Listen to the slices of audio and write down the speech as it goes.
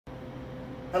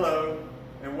Hello,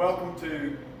 and welcome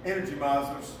to Energy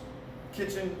Mizer's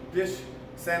Kitchen Dish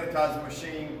Sanitizing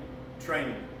Machine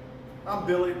Training. I'm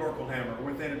Billy Berkelhammer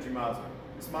with Energy Mizer.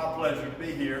 It's my pleasure to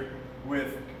be here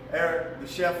with Eric, the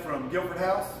chef from Guilford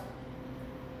House.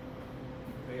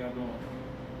 How y'all doing?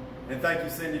 And thank you,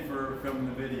 Cindy, for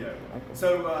filming the video.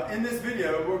 So in this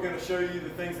video, we're going to show you the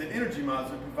things that Energy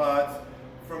Mizer provides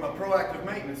from a proactive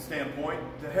maintenance standpoint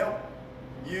to help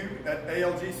you at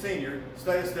ALG Senior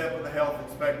stay a step with the health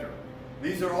inspector.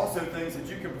 These are also things that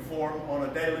you can perform on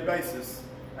a daily basis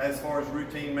as far as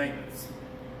routine maintenance.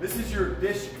 This is your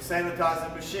dish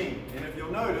sanitizing machine, and if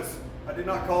you'll notice, I did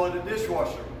not call it a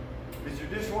dishwasher. Is your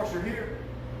dishwasher here?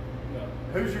 No.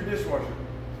 Who's your dishwasher?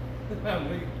 Not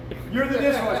me. You're the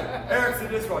dishwasher. Eric's the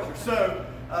dishwasher. So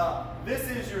this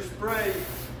is your spray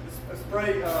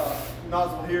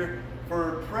nozzle here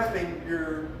for prepping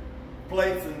your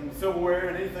plates and silverware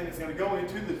and anything that's going to go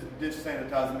into the dish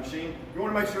sanitizing machine. You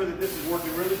want to make sure that this is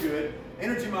working really good.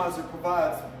 Energy Mizer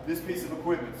provides this piece of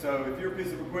equipment. So if your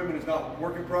piece of equipment is not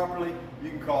working properly, you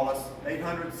can call us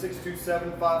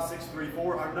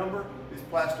 800-627-5634. Our number is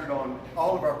plastered on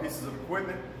all of our pieces of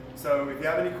equipment. So if you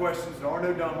have any questions, there are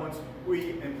no dumb ones,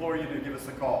 we implore you to give us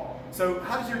a call. So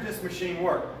how does your dish machine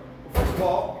work? Well, first of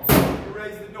all, you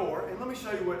raise the door, and let me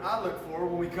show you what I look for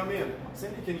when we come in.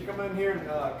 Cindy, can you come in here and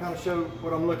kind of show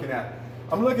what I'm looking at?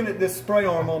 I'm looking at this spray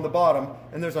arm on the bottom,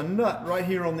 and there's a nut right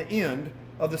here on the end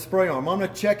of the spray arm. I'm going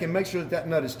to check and make sure that that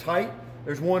nut is tight.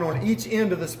 There's one on each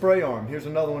end of the spray arm. Here's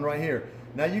another one right here.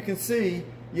 Now you can see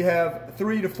you have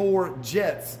 3 to 4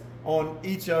 jets on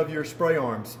each of your spray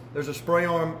arms. There's a spray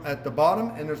arm at the bottom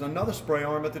and there's another spray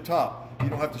arm at the top. You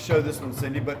don't have to show this one,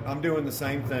 Cindy, but I'm doing the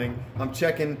same thing. I'm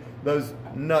checking those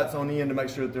nuts on the end to make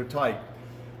sure that they're tight.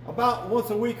 About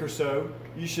once a week or so,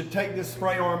 you should take this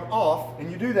spray arm off,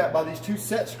 and you do that by these 2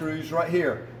 set screws right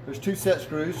here. There's 2 set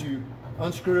screws. You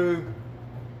unscrew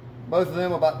both of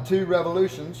them about 2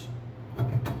 revolutions,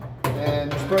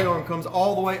 and the spray arm comes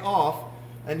all the way off,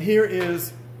 and here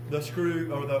is the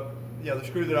screw, or the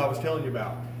screw that I was telling you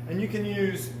about. And you can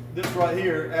use this right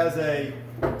here as a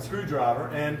screwdriver,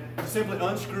 and simply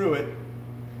unscrew it.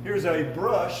 Here's a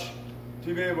brush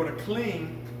to be able to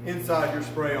clean inside your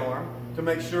spray arm to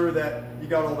make sure that you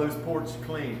got all those ports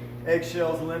clean.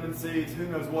 Eggshells, lemon seeds, who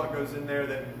knows what goes in there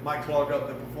that might clog up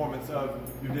the performance of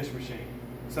your dish machine.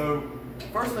 So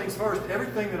first things first,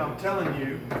 everything that I'm telling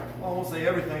you, I won't say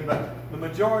everything, but the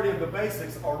majority of the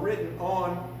basics are written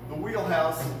on the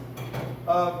wheelhouse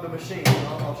of the machine.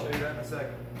 I'll show you that in a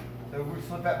second. So we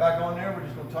slip that back on there. We're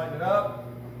just going to tighten it up.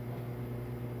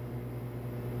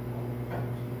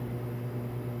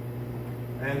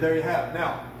 And there you have it.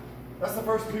 Now, that's the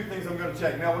first 2 things I'm going to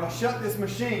check. Now, when I shut this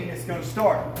machine, it's going to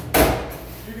start.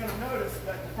 You're going to notice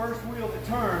that the first wheel that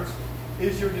turns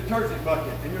is your detergent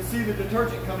bucket. And you'll see the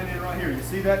detergent coming in right here. You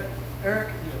see that, Eric?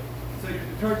 Yeah. So your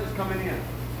detergent's coming in.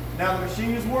 Now, the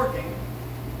machine is working.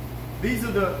 These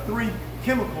are the 3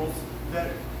 chemicals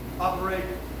that operate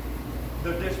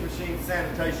the dish machine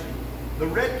sanitation. The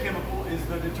red chemical is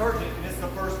the detergent, and it's the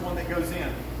first one that goes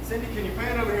in. Cindy, can you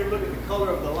pan over here and look at the color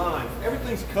of the lines?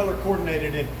 Everything's color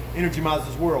coordinated in Energy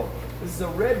Mizer's world. This is a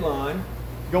red line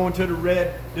going to the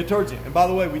red detergent. And by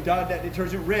the way, we dyed that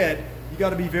detergent red. You got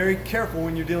to be very careful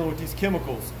when you're dealing with these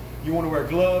chemicals. You want to wear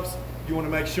gloves. You want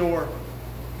to make sure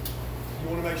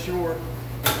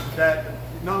that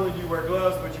not only do you wear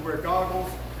gloves, but you wear goggles,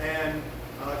 and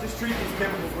just treat these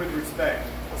chemicals with respect,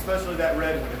 especially that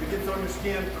red one. If it gets on your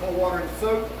skin, cold water and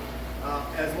soap,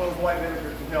 as well as white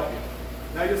vinegar can help you.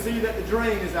 Now you'll see that the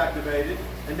drain is activated,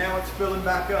 and now it's filling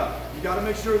back up. You got to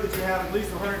make sure that you have at least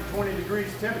 120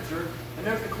 degrees temperature, and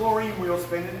there's the chlorine wheel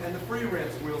spinning and the free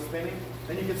rinse wheel spinning,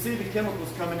 and you can see the chemicals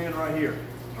coming in right here.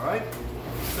 All right?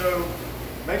 So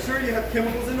make sure you have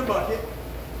chemicals in the bucket.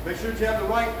 Make sure that you have the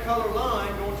right color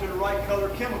line going to the right color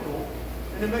chemical,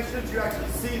 and then make sure that you actually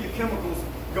see the chemicals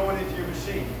going into your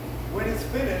machine. When it's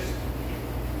finished,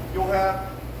 you'll have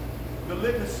the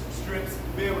litmus strips to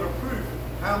be able to prove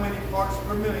how many parts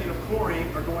per million of chlorine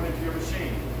are going into your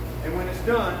machine. And when it's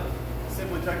done,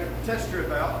 simply take a test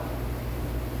strip out.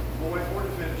 We'll wait for it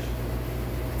to finish.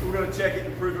 We're going to check it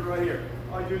and prove it right here.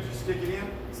 All you do is just stick it in.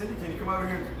 Cindy, can you come over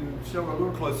here and show it a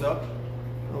little close up?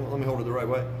 Let me hold it the right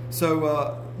way.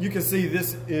 So you can see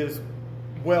this is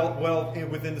well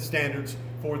within the standards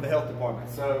for the health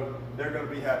department. So they're going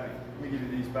to be happy. Let me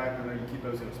give you these back. I know you keep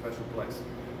those in a special place.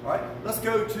 All right, let's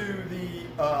go to the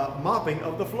mopping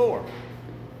of the floor.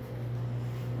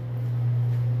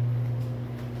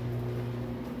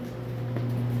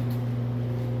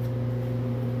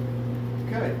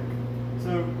 Okay,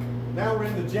 so now we're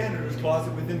in the janitor's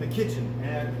closet within the kitchen,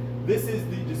 and this is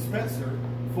the dispenser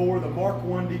for the Mark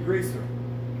I degreaser.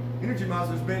 Energy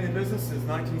Mizer has been in business since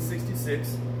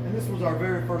 1966, and this was our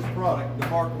very first product, the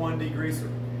Mark I degreaser.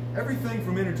 Everything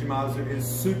from Energy Mizer is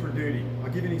super duty. I'll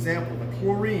give you an example. The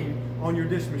chlorine on your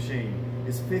dish machine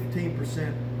is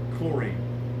 15% chlorine.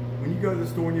 When you go to the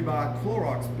store and you buy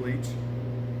Clorox bleach,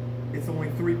 it's only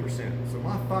 3%. So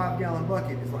my 5-gallon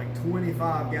bucket is like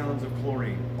 25 gallons of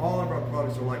chlorine. All of our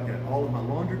products are like that. All of my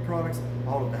laundry products,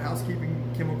 all of the housekeeping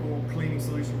chemical cleaning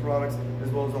solution products, as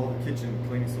well as all the kitchen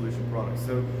cleaning solution products.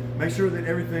 So make sure that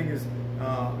everything is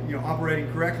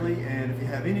operating correctly, and if you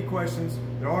have any questions,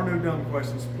 there are no dumb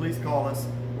questions, please call us.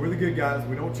 We're the good guys.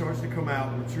 We don't charge to come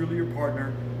out. We're truly your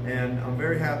partner, and I'm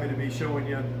very happy to be showing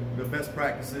you the best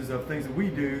practices of things that we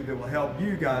do that will help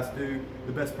you guys do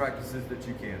the best practices that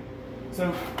you can.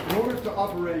 So in order to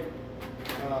operate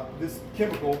this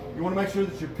chemical, you want to make sure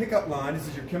that your pickup line, this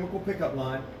is your chemical pickup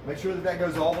line, make sure that that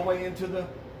goes all the way into the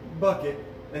bucket,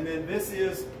 and then this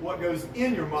is what goes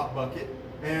in your mop bucket,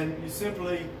 and you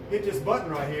simply hit this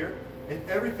button right here, and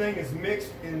everything is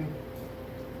mixed and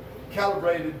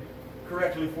calibrated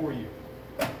correctly for you.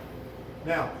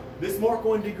 Now, this Mark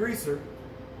I degreaser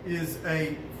is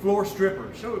a floor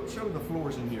stripper. Show the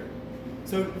floors in here.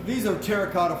 So these are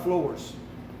terracotta floors.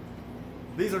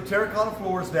 These are terracotta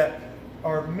floors that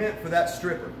are meant for that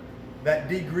stripper, that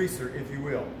degreaser, if you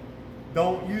will.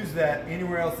 Don't use that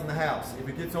anywhere else in the house. If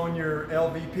it gets on your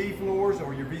LVP floors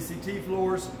or your VCT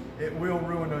floors, it will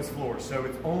ruin those floors. So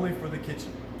it's only for the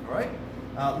kitchen, all right?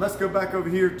 Let's go back over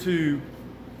here to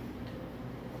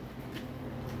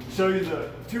show you the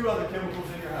 2 other chemicals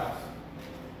in your house,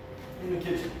 in the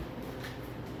kitchen.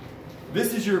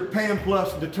 This is your Pan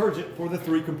Plus detergent for the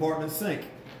 3-compartment sink.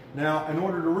 Now, in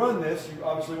order to run this, you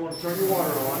obviously want to turn your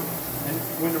water on, and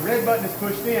when the red button is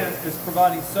pushed in, it's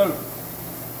providing soap.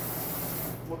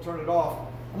 We'll turn it off.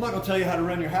 I'm not going to tell you how to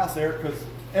run your house, Eric, because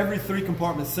every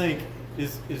 3-compartment sink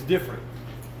is different.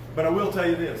 But I will tell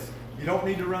you this, you don't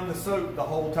need to run the soap the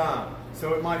whole time.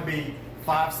 So it might be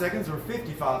 5 seconds or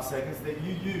 55 seconds that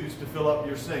you use to fill up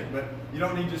your sink, but you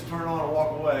don't need to just turn it on and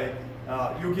walk away.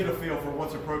 You'll get a feel for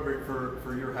what's appropriate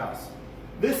for your house.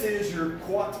 This is your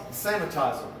quart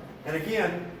sanitizer. And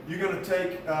again, you're going to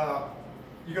take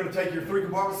your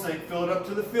 3-compartment sink, fill it up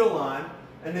to the fill line,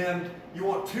 and then you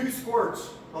want 2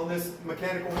 squirts on this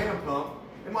mechanical hand pump.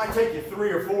 It might take you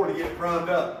 3 or 4 to get it primed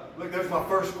up. Look, there's my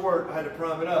first squirt. I had to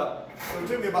prime it up. So it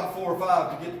took me about 4 or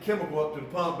 5 to get the chemical up to the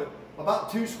pump, but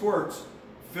about 2 squirts,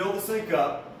 fill the sink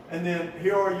up, and then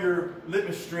here are your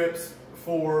litmus strips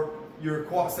for your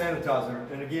quart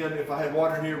sanitizer. And again, if I had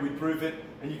water in here, we'd proof it,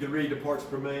 and you can read the parts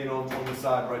per million on the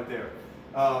side right there.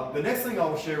 The next thing I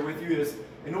will share with you is,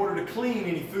 in order to clean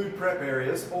any food prep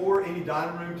areas or any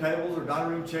dining room tables or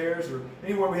dining room chairs or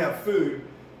anywhere we have food,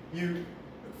 you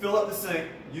fill up the sink,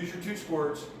 use your 2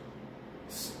 squirts,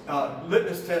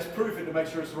 litmus test, proof it to make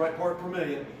sure it's the right part per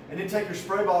million, and then take your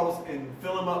spray bottles and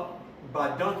fill them up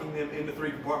by dunking them in the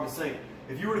 3-compartment sink.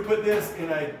 If you were to put this in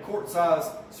a quart-size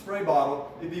spray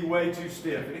bottle, it'd be way too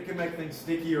stiff, and it can make things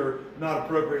sticky or not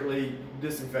appropriately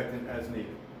disinfectant as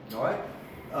needed. All right?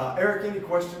 Eric, any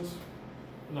questions?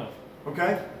 No.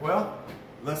 Okay, well,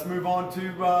 let's move on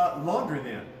to laundry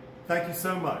then. Thank you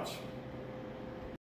so much.